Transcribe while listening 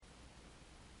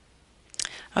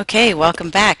Okay, welcome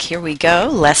back. Here we go.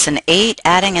 Lesson 8,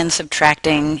 adding and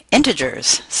subtracting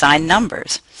integers, signed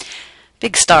numbers.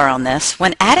 Big star on this.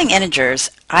 When adding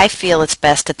integers, I feel it's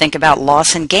best to think about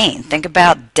loss and gain. Think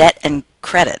about debt and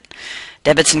credit,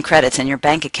 debits and credits in your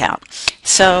bank account.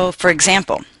 So, for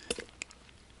example,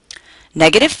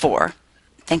 -4,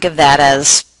 think of that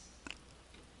as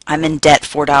I'm in debt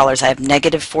 $4. I have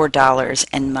 -$4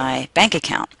 in my bank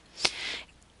account.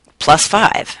 Plus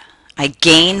 5. I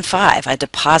gain 5. I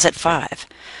deposit 5.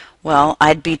 Well,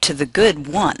 I'd be to the good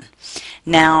 1.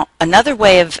 Now, another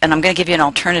way of, and I'm going to give you an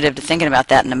alternative to thinking about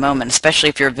that in a moment, especially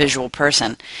if you're a visual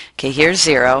person. Okay, here's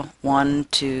 0, 1,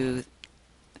 2,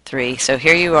 3. So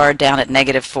here you are down at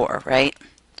 -4, right?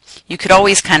 You could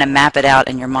always kind of map it out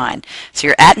in your mind. So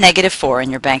you're at -4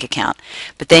 in your bank account,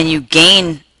 but then you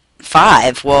gain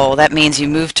 5. Well, that means you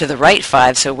move to the right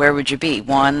 5, so where would you be?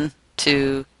 1,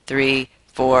 2, 3,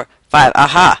 4, 5.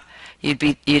 Aha!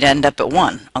 You'd end up at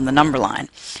 1 on the number line.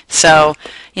 So,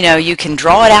 you know, you can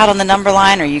draw it out on the number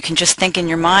line, or you can just think in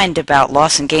your mind about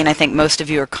loss and gain. I think most of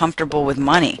you are comfortable with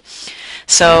money.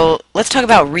 So let's talk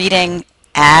about reading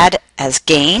add as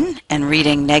gain and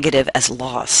reading negative as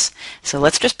loss. So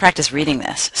let's just practice reading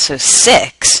this. So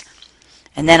 6,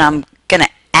 and then I'm going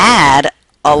to add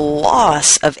a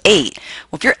loss of 8.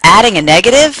 Well, if you're adding a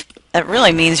negative, that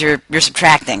really means you're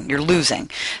subtracting, you're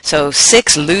losing. So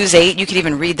 6 lose 8, you could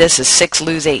even read this as 6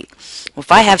 lose 8. Well,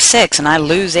 if I have 6 and I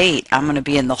lose 8, I'm going to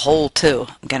be in the hole too.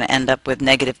 I'm going to end up with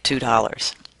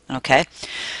 -$2. Okay?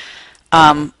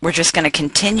 We're just going to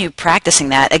continue practicing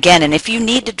that again, and if you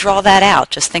need to draw that out,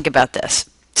 just think about this.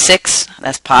 6,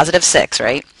 that's positive 6,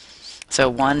 right? So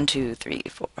 1, 2, 3,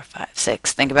 4, 5,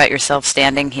 6. Think about yourself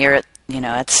standing here at,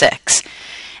 at 6.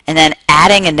 And then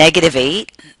adding a -8,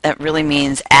 that really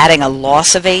means adding a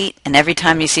loss of 8, and every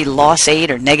time you see loss 8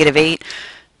 or -8,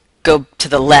 go to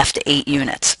the left 8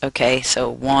 units. Okay, so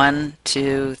 1,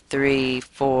 2, 3,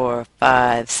 4,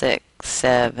 5, 6,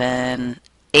 7,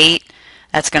 8.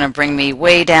 That's going to bring me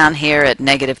way down here at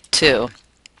 -2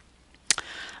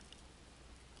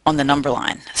 on the number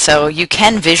line. So you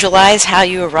can visualize how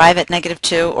you arrive at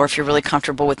 -2, or if you're really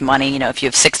comfortable with money, if you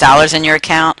have $6 in your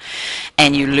account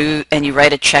and you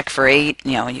write a check for 8,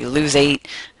 and you lose 8,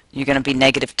 you're going to be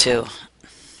 -2,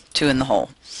 2 in the hole.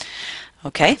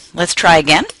 Okay, let's try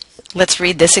again. Let's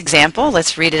read this example.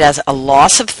 Let's read it as a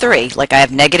loss of 3, like I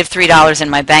have -$3 in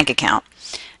my bank account.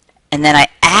 And then I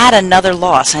add another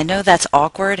loss. I know that's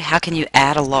awkward. How can you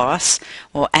add a loss?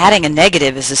 Well, adding a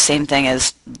negative is the same thing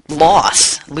as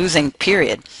loss, losing,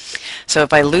 period. So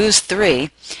if I lose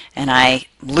 3 and I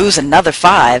lose another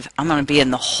 5, I'm going to be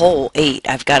in the whole 8.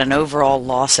 I've got an overall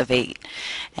loss of 8.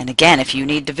 And again, if you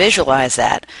need to visualize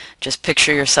that, just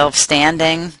picture yourself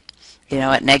standing,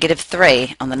 at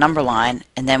 -3 on the number line,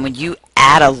 and then when you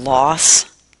add a loss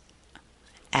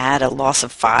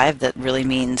of 5, that really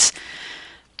means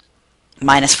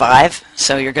 -5,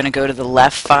 so you're going to go to the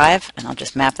left 5, and I'll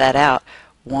just map that out.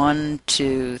 1,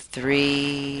 2,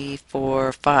 3,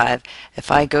 4, 5. If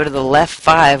I go to the left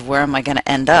 5, where am I going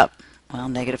to end up? Well,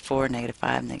 -4,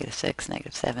 -5, -6,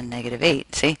 -7,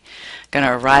 -8. See? Going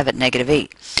to arrive at -8.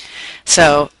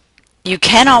 So you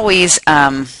can always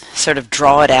sort of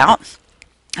draw it out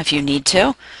if you need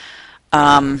to.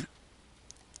 And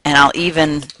I'll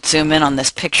even zoom in on this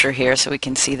picture here so we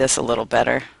can see this a little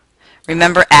better.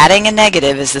 Remember, adding a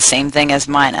negative is the same thing as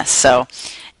minus. So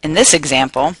in this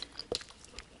example,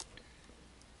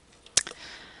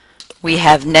 we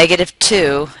have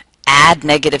 -2, add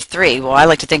 -3. Well, I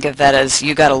like to think of that as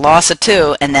you got a loss of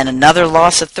 2 and then another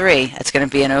loss of 3. That's going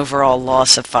to be an overall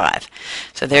loss of 5.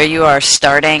 So there you are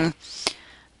starting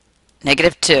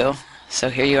 -2. So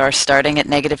here you are starting at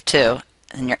 -2,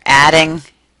 and you're adding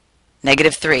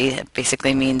 -3. It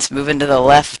basically means moving to the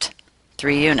left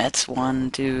 3 units,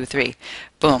 1, 2, 3,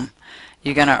 boom,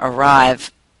 you're going to arrive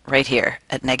right here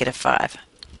at -5.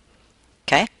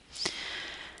 Okay?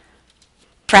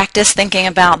 Practice thinking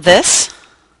about this.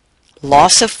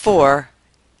 Loss of 4,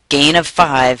 gain of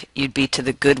 5, you'd be to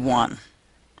the good 1,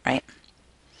 right?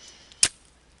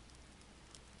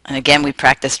 And again, we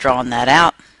practice drawing that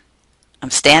out. I'm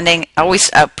standing,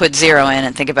 always put 0 in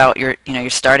and think about you're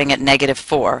starting at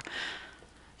 -4.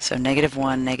 So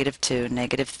 -1, -2,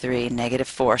 -3,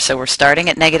 -4. So we're starting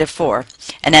at -4.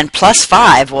 And then plus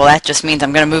 5, well, that just means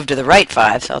I'm going to move to the right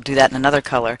 5. So I'll do that in another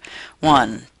color.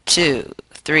 1, 2,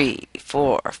 3,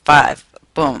 4, 5.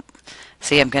 Boom.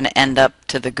 See, I'm going to end up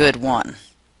to the good 1,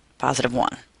 positive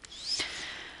 1.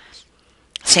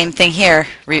 Same thing here,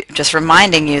 just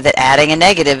reminding you that adding a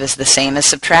negative is the same as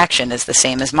subtraction, is the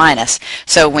same as minus.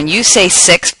 So when you say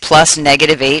 6 plus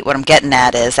 -8, what I'm getting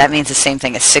at is that means the same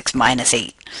thing as 6 minus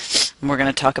 8. And we're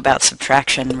going to talk about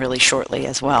subtraction really shortly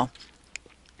as well.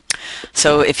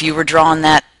 So if you were drawing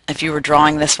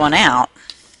this one out,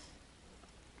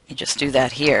 you just do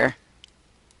that here.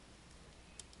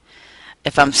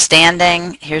 If I'm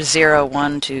standing, here's 0,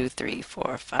 1, 2, 3,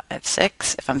 4, 5,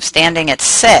 6. If I'm standing at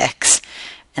 6,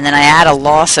 and then I add a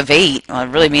loss of 8, well, it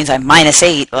really means I'm minus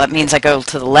 8. Well, that means I go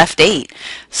to the left 8.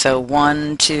 So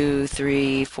 1, 2,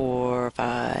 3, 4,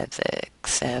 5,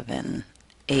 6, 7,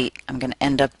 8. I'm going to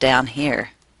end up down here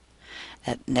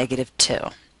at negative 2.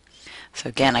 So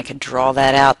again, I could draw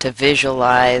that out to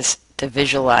visualize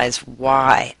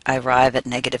why I arrive at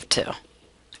negative 2.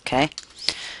 Okay?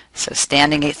 So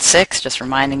standing at 6, just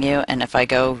reminding you, and if I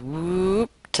go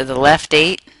whoop to the left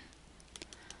 8,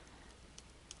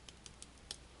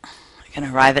 I can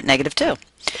arrive at negative 2.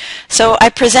 So I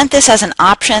present this as an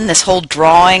option, this whole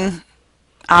drawing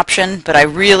option, but I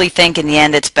really think in the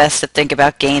end it's best to think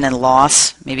about gain and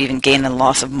loss, maybe even gain and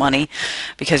loss of money,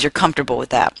 because you're comfortable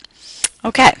with that.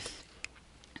 Okay.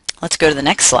 Let's go to the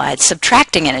next slide.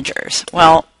 Subtracting integers.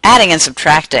 Well, adding and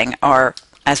subtracting are,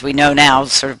 as we know now,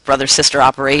 sort of brother-sister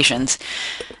operations.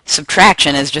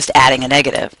 Subtraction is just adding a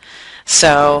negative.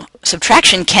 So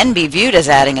subtraction can be viewed as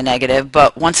adding a negative,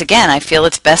 but once again, I feel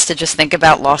it's best to just think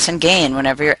about loss and gain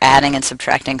whenever you're adding and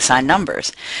subtracting signed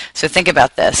numbers. So think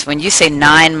about this. When you say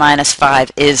 9 minus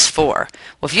 5 is 4,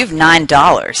 well, if you have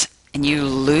 $9 and you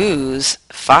lose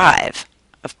 5,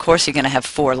 of course you're going to have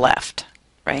 4 left,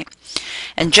 right?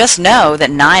 And just know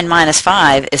that 9 minus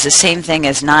 5 is the same thing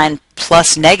as 9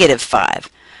 plus negative 5.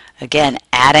 Again,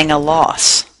 adding a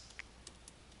loss.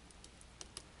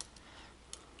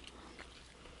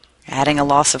 Adding a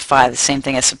loss of 5 is the same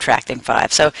thing as subtracting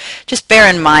 5. So just bear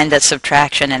in mind that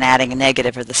subtraction and adding a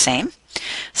negative are the same.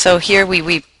 So here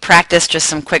we practice just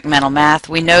some quick mental math.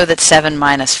 We know that 7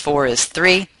 minus 4 is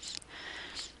 3.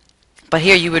 But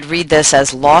here you would read this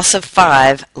as loss of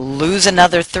 5, lose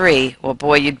another 3. Well,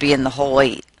 boy, you'd be in the whole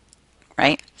 8,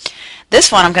 right?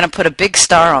 This one, I'm going to put a big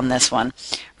star on this one.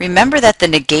 Remember that the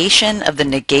negation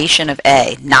of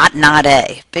A, not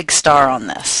A, big star on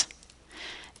this,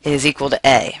 is equal to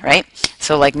A, right?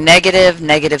 So like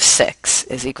negative 6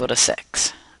 is equal to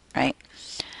 6, right?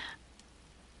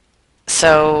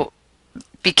 So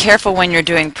be careful when you're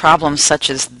doing problems such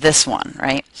as this one,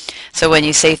 right? So when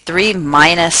you say 3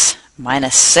 minus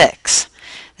 6,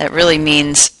 that really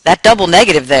means that double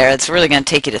negative there, it's really going to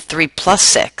take you to 3 plus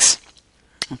 6.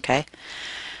 Okay?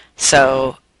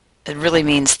 So it really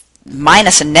means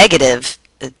minus a negative,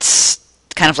 it's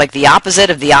kind of like the opposite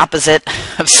of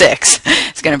 6.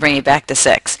 It's going to bring you back to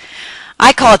 6.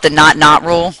 I call it the not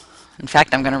rule. In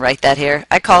fact, I'm going to write that here.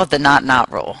 I call it the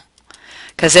not rule.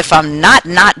 Because if I'm not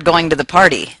going to the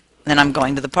party, then I'm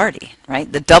going to the party,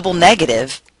 right? The double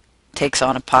negative takes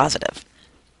on a positive.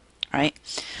 Right?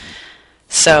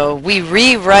 So we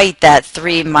rewrite that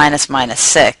 3 minus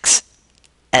 6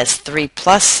 as 3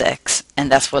 plus 6, and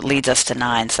that's what leads us to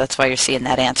 9. So that's why you're seeing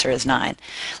that answer is 9.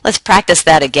 Let's practice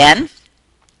that again.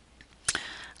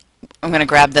 I'm going to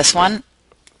grab this one.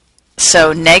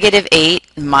 So negative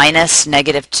 8 minus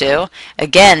negative 2.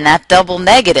 Again, that double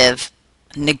negative,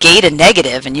 negate a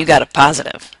negative, and you got a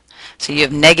positive. So you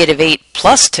have negative 8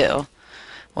 plus 2. Well,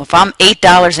 if I'm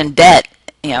 $8 in debt,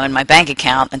 in my bank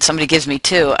account, and somebody gives me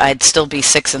 2, I'd still be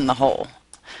 6 in the hole.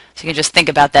 So you can just think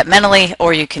about that mentally,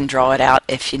 or you can draw it out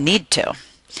if you need to.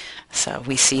 So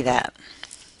we see that.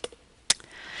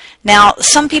 Now,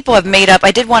 some people have made up,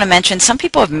 I did want to mention, some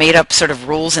people have made up sort of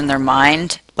rules in their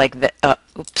mind, like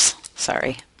oops,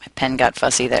 sorry, my pen got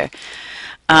fussy there.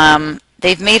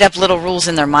 They've made up little rules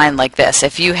in their mind like this.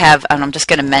 If you have, and I'm just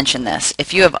going to mention this,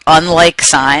 if you have unlike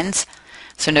signs,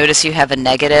 so notice you have a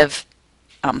negative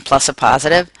plus a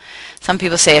positive. Some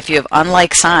people say if you have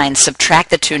unlike signs,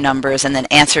 subtract the two numbers and then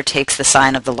answer takes the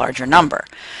sign of the larger number.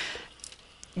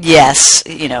 Yes,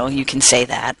 you can say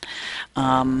that.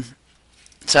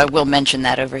 So I will mention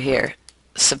that over here.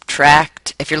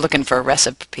 Subtract, if you're looking for a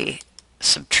recipe,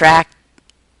 subtract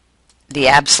the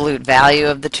absolute value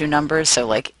of the two numbers, so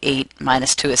like 8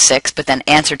 minus 2 is 6, but then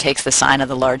answer takes the sign of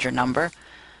the larger number.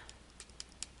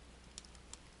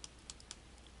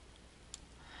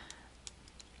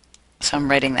 So I'm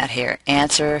writing that here.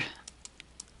 Answer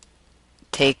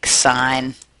takes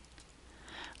sign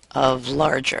of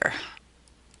larger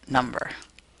number.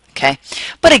 Okay?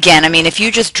 But again, if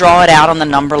you just draw it out on the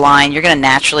number line, you're going to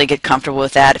naturally get comfortable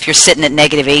with that. If you're sitting at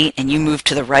negative 8 and you move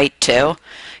to the right 2,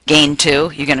 gain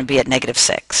 2, you're going to be at negative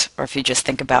 6. Or if you just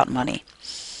think about money.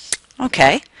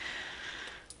 Okay.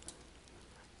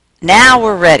 Now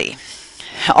we're ready.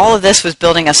 all of this was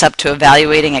building us up to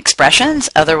evaluating expressions,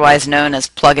 otherwise known as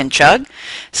plug and chug.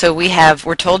 So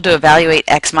we're told to evaluate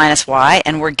x minus y,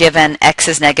 and we're given x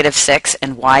is -6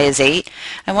 and y is 8.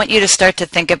 I want you to start to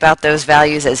think about those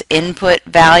values as input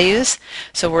values.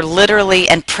 So we're literally,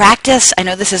 and practice, I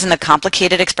know this isn't a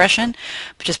complicated expression,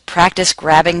 but just practice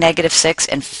grabbing -6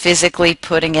 and physically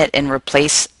putting it in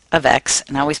replace of x.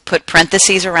 And I always put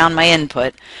parentheses around my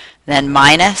input, then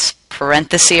minus,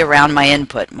 parenthesis around my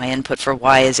input. My input for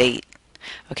y is 8.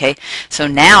 Okay, so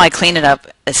now I clean it up.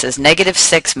 It says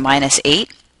 -6 minus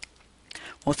 8.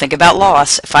 Well, think about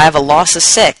loss. If I have a loss of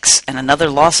 6 and another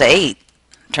loss of 8,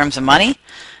 in terms of money,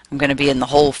 I'm going to be in the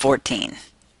hole 14.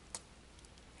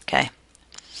 Okay,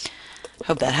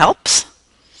 hope that helps.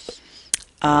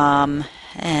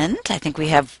 And I think we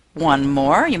have one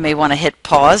more. You may want to hit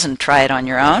pause and try it on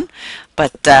your own,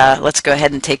 but let's go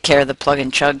ahead and take care of the plug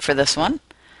and chug for this one.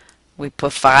 We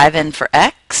put 5 in for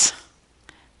x.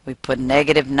 We put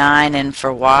 -9 in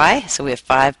for y, so we have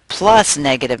 5 plus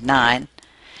 -9.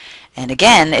 And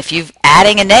again, if you're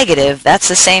adding a negative, that's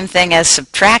the same thing as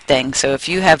subtracting. So if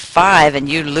you have 5 and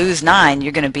you lose 9,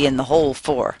 you're going to be in the hole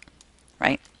 4,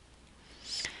 right?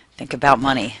 Think about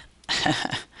money.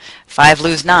 5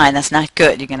 lose 9, that's not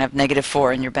good. You're going to have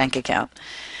 -4 in your bank account.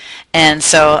 And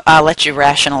so I'll let you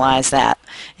rationalize that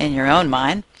in your own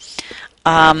mind.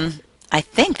 I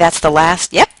think that's the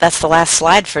last, yep, that's the last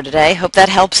slide for today. Hope that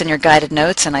helps in your guided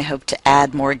notes, and I hope to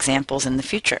add more examples in the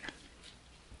future.